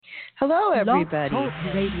Hello, Blog everybody. Talk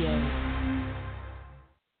Radio.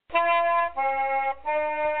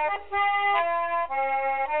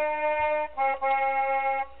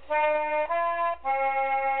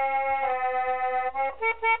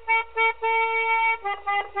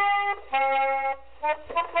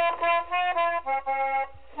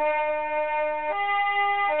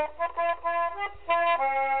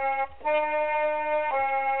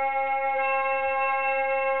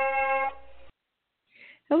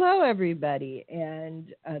 Hello, everybody,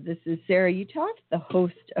 and this is Sarah Utah, the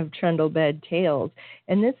host of Trundlebed Tales,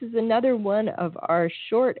 and this is another one of our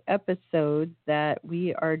short episodes that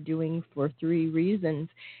we are doing for 3 reasons,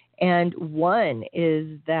 and one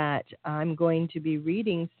is that I'm going to be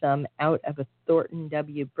reading some out of a Thornton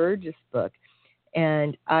W. Burgess book,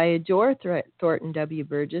 and I adore Thornton W.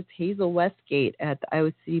 Burgess. Hazel Westgate at the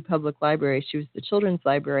Iowa City Public Library, she was the children's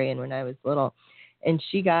librarian when I was little, and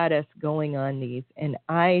she got us going on these, and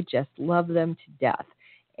I just love them to death.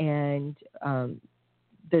 And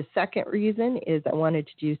the second reason is I wanted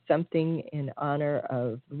to do something in honor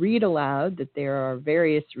of Read Aloud, that there are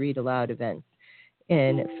various Read Aloud events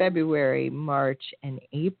in February, March, and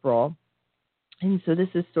April. And so this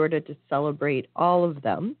is sort of to celebrate all of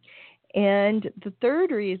them. And the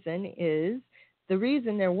third reason is the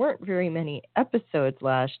reason there weren't very many episodes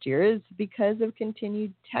last year is because of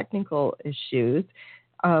continued technical issues.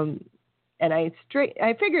 And I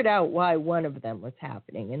figured out why one of them was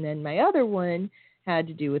happening. And then my other one had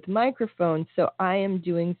to do with microphones. So I am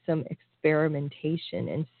doing some experimentation.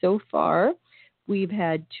 And so far, we've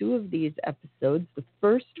had 2 of these episodes. The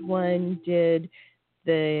first one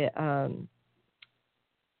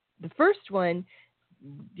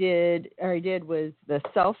was the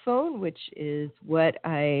cell phone, which is what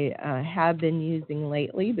I have been using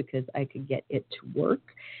lately because I could get it to work.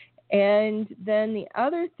 And then the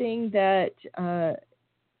other thing that,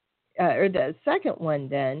 or the second one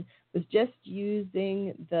then, was just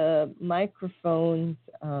using the microphones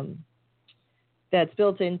that's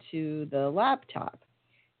built into the laptop.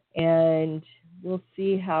 And we'll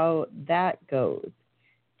see how that goes.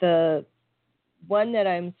 The one that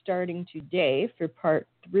I'm starting today for part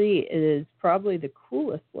 3 is probably the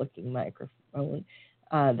coolest looking microphone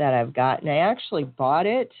that I've got. And I actually bought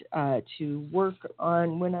it to work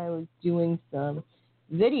on when I was doing some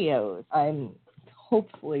videos. I'm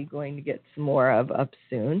hopefully going to get some more of up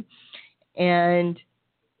soon. And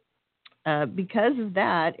because of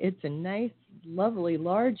that, it's a nice, lovely,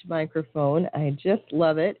 large microphone. I just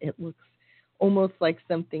love it. It looks almost like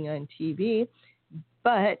something on TV,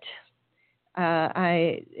 but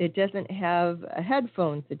it doesn't have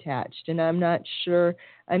headphones attached, and I'm not sure.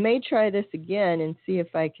 I may try this again and see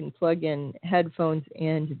if I can plug in headphones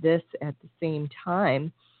and this at the same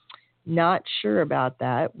time. Not sure about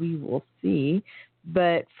that. We will see.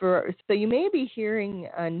 But so you may be hearing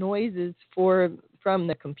noises from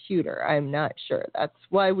the computer. I'm not sure. That's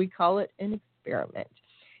why we call it an experiment.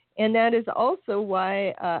 And that is also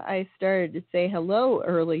why I started to say hello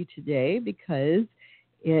early today, because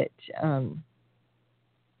it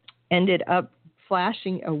ended up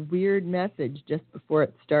flashing a weird message just before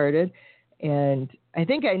it started, and I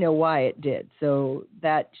think I know why it did, so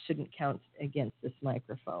that shouldn't count against this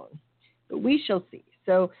microphone. But we shall see.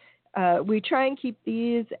 So we try and keep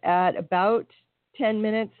these at about 10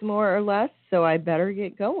 minutes more or less, so I better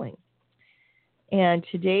get going. And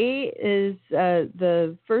today is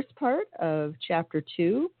the first part of Chapter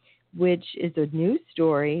 2, which is a new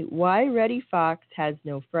story, Why Reddy Fox Has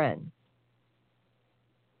No Friends.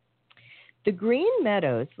 The green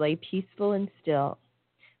meadows lay peaceful and still.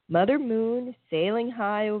 Mother Moon, sailing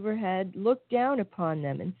high overhead, looked down upon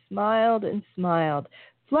them and smiled,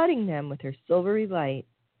 flooding them with her silvery light.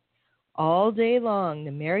 All day long,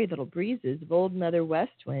 the merry little breezes of Old Mother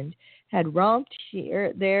West Wind had romped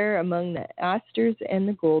there among the asters and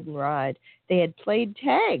the goldenrod. They had played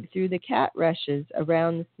tag through the cat rushes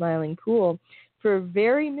around the Smiling Pool. For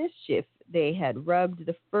very mischief, they had rubbed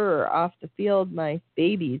the fur off the field mice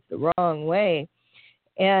babies the wrong way,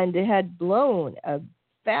 and had blown a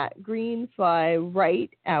fat green fly right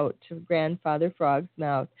out of Grandfather Frog's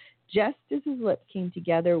mouth, just as his lips came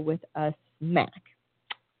together with a smack.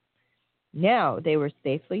 Now they were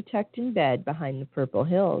safely tucked in bed behind the purple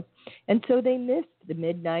hills, and so they missed the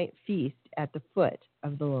midnight feast at the foot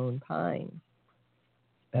of the Lone Pine.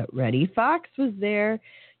 But Reddy Fox was there.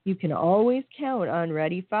 You can always count on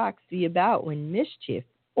Reddy Fox to be about when mischief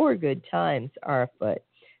or good times are afoot,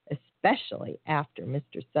 especially after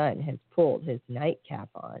Mr. Sun has pulled his nightcap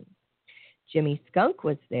on. Jimmy Skunk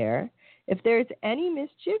was there. If there's any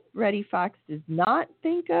mischief Reddy Fox does not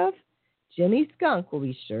think of, Jimmy Skunk will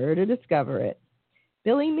be sure to discover it.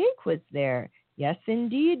 Billy Mink was there. Yes,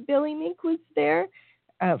 indeed, Billy Mink was there.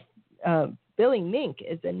 Uh, Billy Mink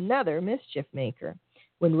is another mischief maker.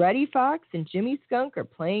 When Reddy Fox and Jimmy Skunk are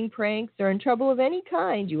playing pranks or in trouble of any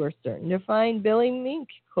kind, you are certain to find Billy Mink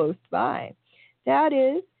close by. That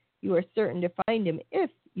is, you are certain to find him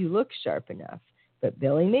if you look sharp enough. But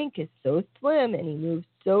Billy Mink is so slim and he moves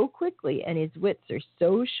so quickly and his wits are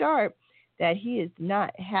so sharp that he is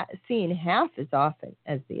not seen half as often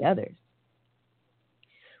as the others.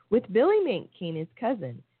 With Billy Mink came his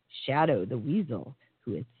cousin, Shadow the Weasel,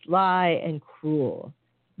 who is sly and cruel.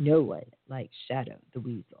 No one likes Shadow the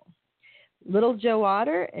Weasel. Little Joe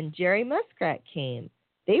Otter and Jerry Muskrat came.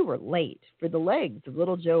 They were late, for the legs of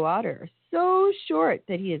Little Joe Otter are so short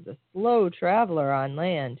that he is a slow traveler on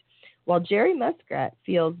land, while Jerry Muskrat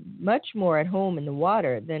feels much more at home in the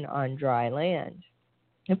water than on dry land.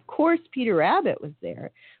 Of course, Peter Rabbit was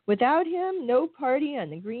there. Without him, no party on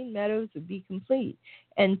the Green Meadows would be complete,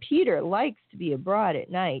 and Peter likes to be abroad at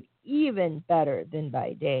night even better than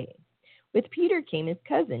by day. With Peter came his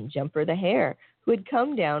cousin, Jumper the Hare, who had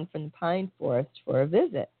come down from the pine forest for a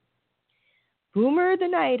visit. Boomer the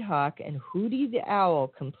Nighthawk and Hooty the Owl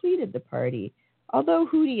completed the party, although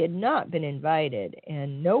Hooty had not been invited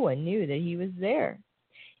and no one knew that he was there.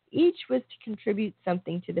 Each was to contribute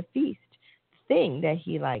something to the feast, the thing that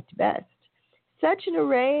he liked best. Such an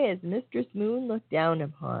array as Mistress Moon looked down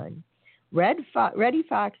upon. Reddy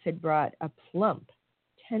Fox had brought a plump,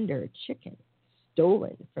 tender chicken,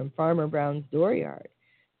 stolen from Farmer Brown's dooryard.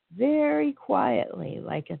 Very quietly,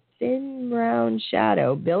 like a thin brown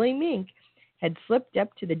shadow, Billy Mink had slipped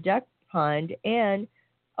up to the duck pond and,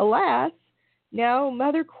 alas, now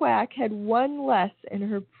Mother Quack had one less in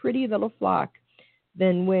her pretty little flock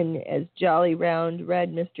than when, as jolly round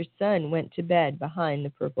red Mr. Sun went to bed behind the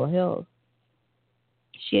purple hills.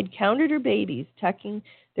 She had counted her babies, tucking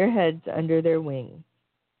their heads under their wings.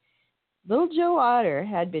 Little Joe Otter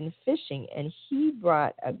had been fishing, and he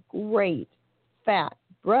brought a great, fat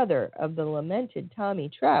brother of the lamented Tommy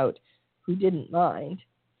Trout, who didn't mind.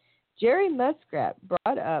 Jerry Muskrat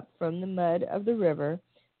brought up from the mud of the river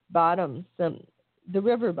bottom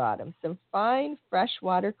some fine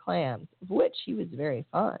freshwater clams, of which he was very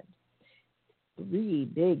fond. 3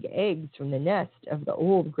 big eggs from the nest of the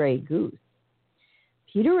old gray goose.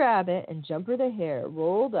 Peter Rabbit and Jumper the Hare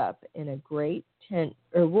rolled up a great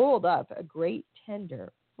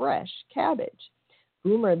tender, fresh cabbage.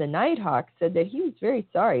 Boomer the Nighthawk said that he was very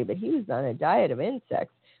sorry, but he was on a diet of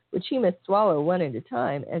insects, which he must swallow one at a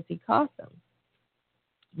time as he caught them.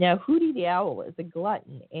 Now, Hooty the Owl is a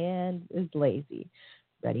glutton and is lazy.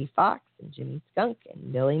 Reddy Fox and Jimmy Skunk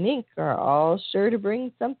and Billy Mink are all sure to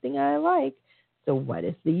bring something I like, so what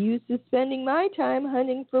is the use of spending my time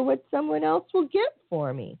hunting for what someone else will get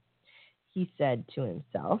for me? He said to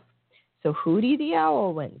himself. So Hooty the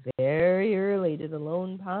Owl went very early to the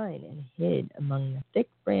lone pine and hid among the thick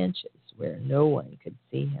branches where no one could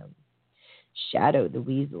see him. Shadow the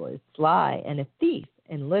Weasel is sly and a thief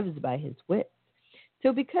and lives by his wits.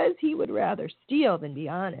 So because he would rather steal than be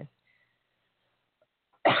honest,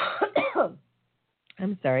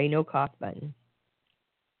 I'm sorry, no cough button.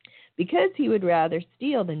 Because he would rather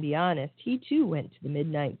steal than be honest, he too went to the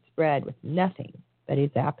midnight spread with nothing but his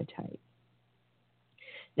appetite.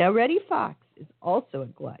 Now, Reddy Fox is also a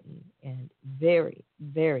glutton and very,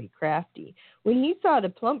 very crafty. When he saw the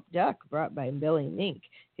plump duck brought by Billy Mink,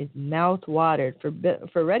 his mouth watered,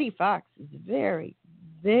 for Reddy Fox is very,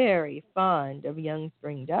 very fond of young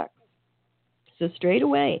spring ducks. So straight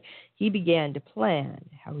away, he began to plan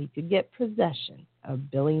how he could get possession of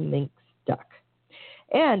Billy Mink's duck.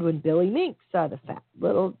 And when Billy Mink saw the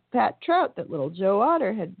fat trout that Little Joe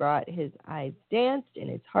Otter had brought, his eyes danced and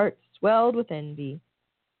his heart swelled with envy.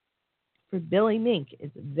 For Billy Mink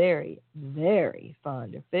is very, very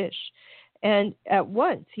fond of fish. And at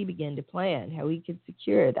once he began to plan how he could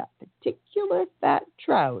secure that particular fat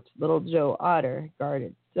trout Little Joe Otter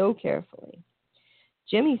guarded so carefully.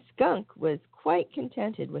 Jimmy Skunk was quite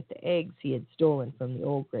contented with the eggs he had stolen from the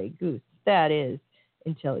old gray goose. That is,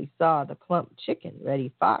 until he saw the plump chicken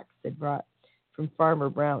Reddy Fox had brought from Farmer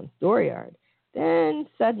Brown's dooryard. Then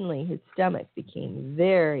suddenly his stomach became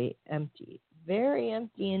very empty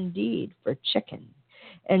indeed for chicken.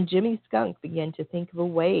 And Jimmy Skunk began to think of a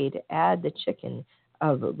way to add the chicken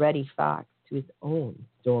of Reddy Fox to his own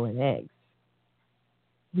stolen eggs.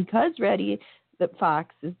 Because Reddy the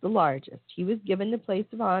Fox is the largest, he was given the place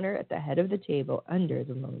of honor at the head of the table under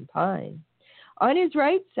the lone pine. On his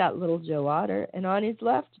right sat Little Joe Otter, and on his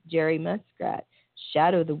left, Jerry Muskrat.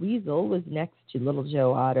 Shadow the Weasel was next to Little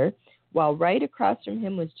Joe Otter, while right across from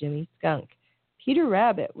him was Jimmy Skunk. Peter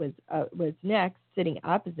Rabbit was next, sitting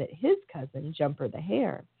opposite his cousin, Jumper the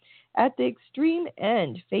Hare. At the extreme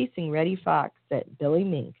end, facing Reddy Fox, sat Billy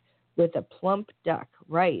Mink, with a plump duck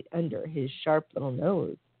right under his sharp little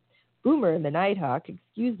nose. Boomer the Nighthawk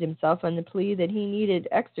excused himself on the plea that he needed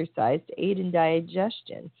exercise to aid in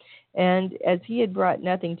digestion, and as he had brought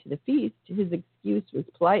nothing to the feast, his excuse was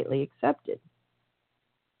politely accepted.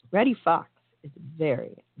 Reddy Fox is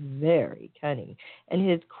very, very cunning, and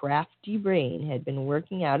his crafty brain had been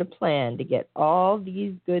working out a plan to get all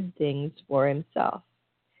these good things for himself.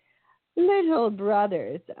 "Little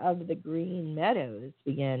brothers of the Green Meadows,"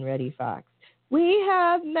 began Reddy Fox, "we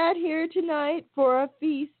have met here tonight for a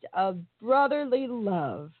feast of brotherly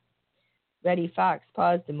love." Reddy Fox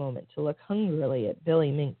paused a moment to look hungrily at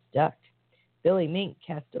Billy Mink's duck. Billy Mink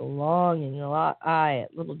cast a longing eye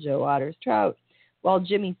at Little Joe Otter's trout, while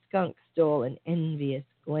Jimmy Skunk stole an envious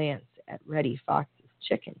glance at Reddy Fox's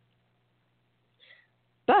chicken.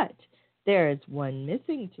 "But there is one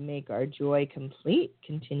missing to make our joy complete,"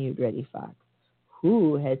 continued Reddy Fox.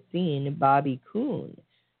 "Who has seen Bobby Coon?"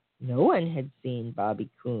 No one had seen Bobby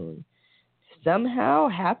Coon. Somehow,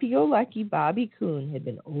 happy-go-lucky Bobby Coon had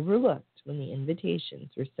been overlooked when the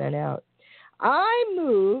invitations were sent out. "I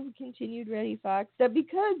move," continued Reddy Fox, "that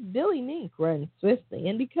because Billy Mink runs swiftly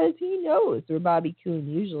and because he knows where Bobby Coon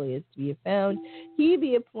usually is to be found, he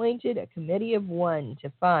be appointed a committee of one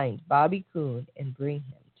to find Bobby Coon and bring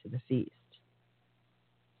him to the feast."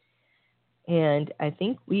 And I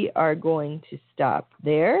think we are going to stop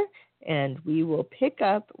there, and we will pick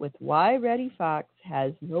up with why Reddy Fox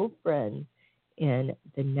has no friends in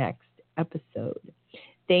the next episode.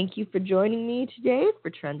 Thank you for joining me today for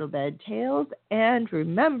Trundlebed Tales, and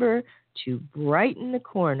remember to brighten the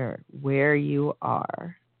corner where you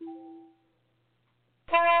are.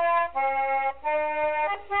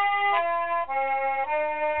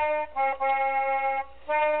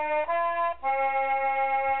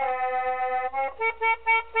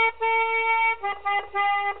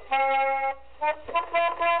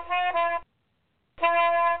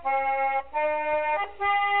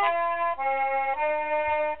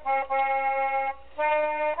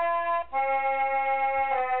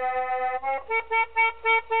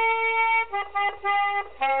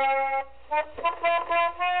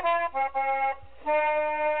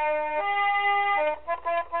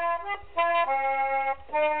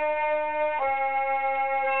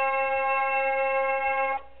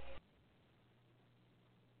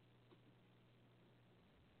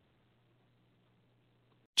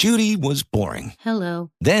 Judy was boring. Hello.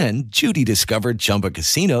 Then Judy discovered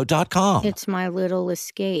ChumbaCasino.com. It's my little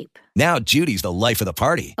escape. Now Judy's the life of the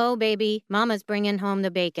party. Oh, baby, mama's bringing home the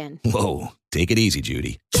bacon. Whoa, take it easy,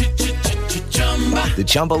 Judy. The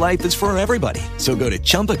Chumba life is for everybody. So go to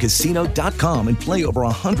ChumbaCasino.com and play over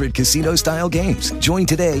 100 casino-style games. Join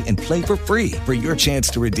today and play for free for your chance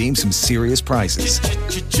to redeem some serious prizes.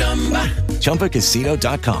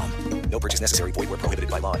 ChumbaCasino.com. No purchase necessary. Void where prohibited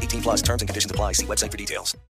by law. 18+ terms and conditions apply. See website for details.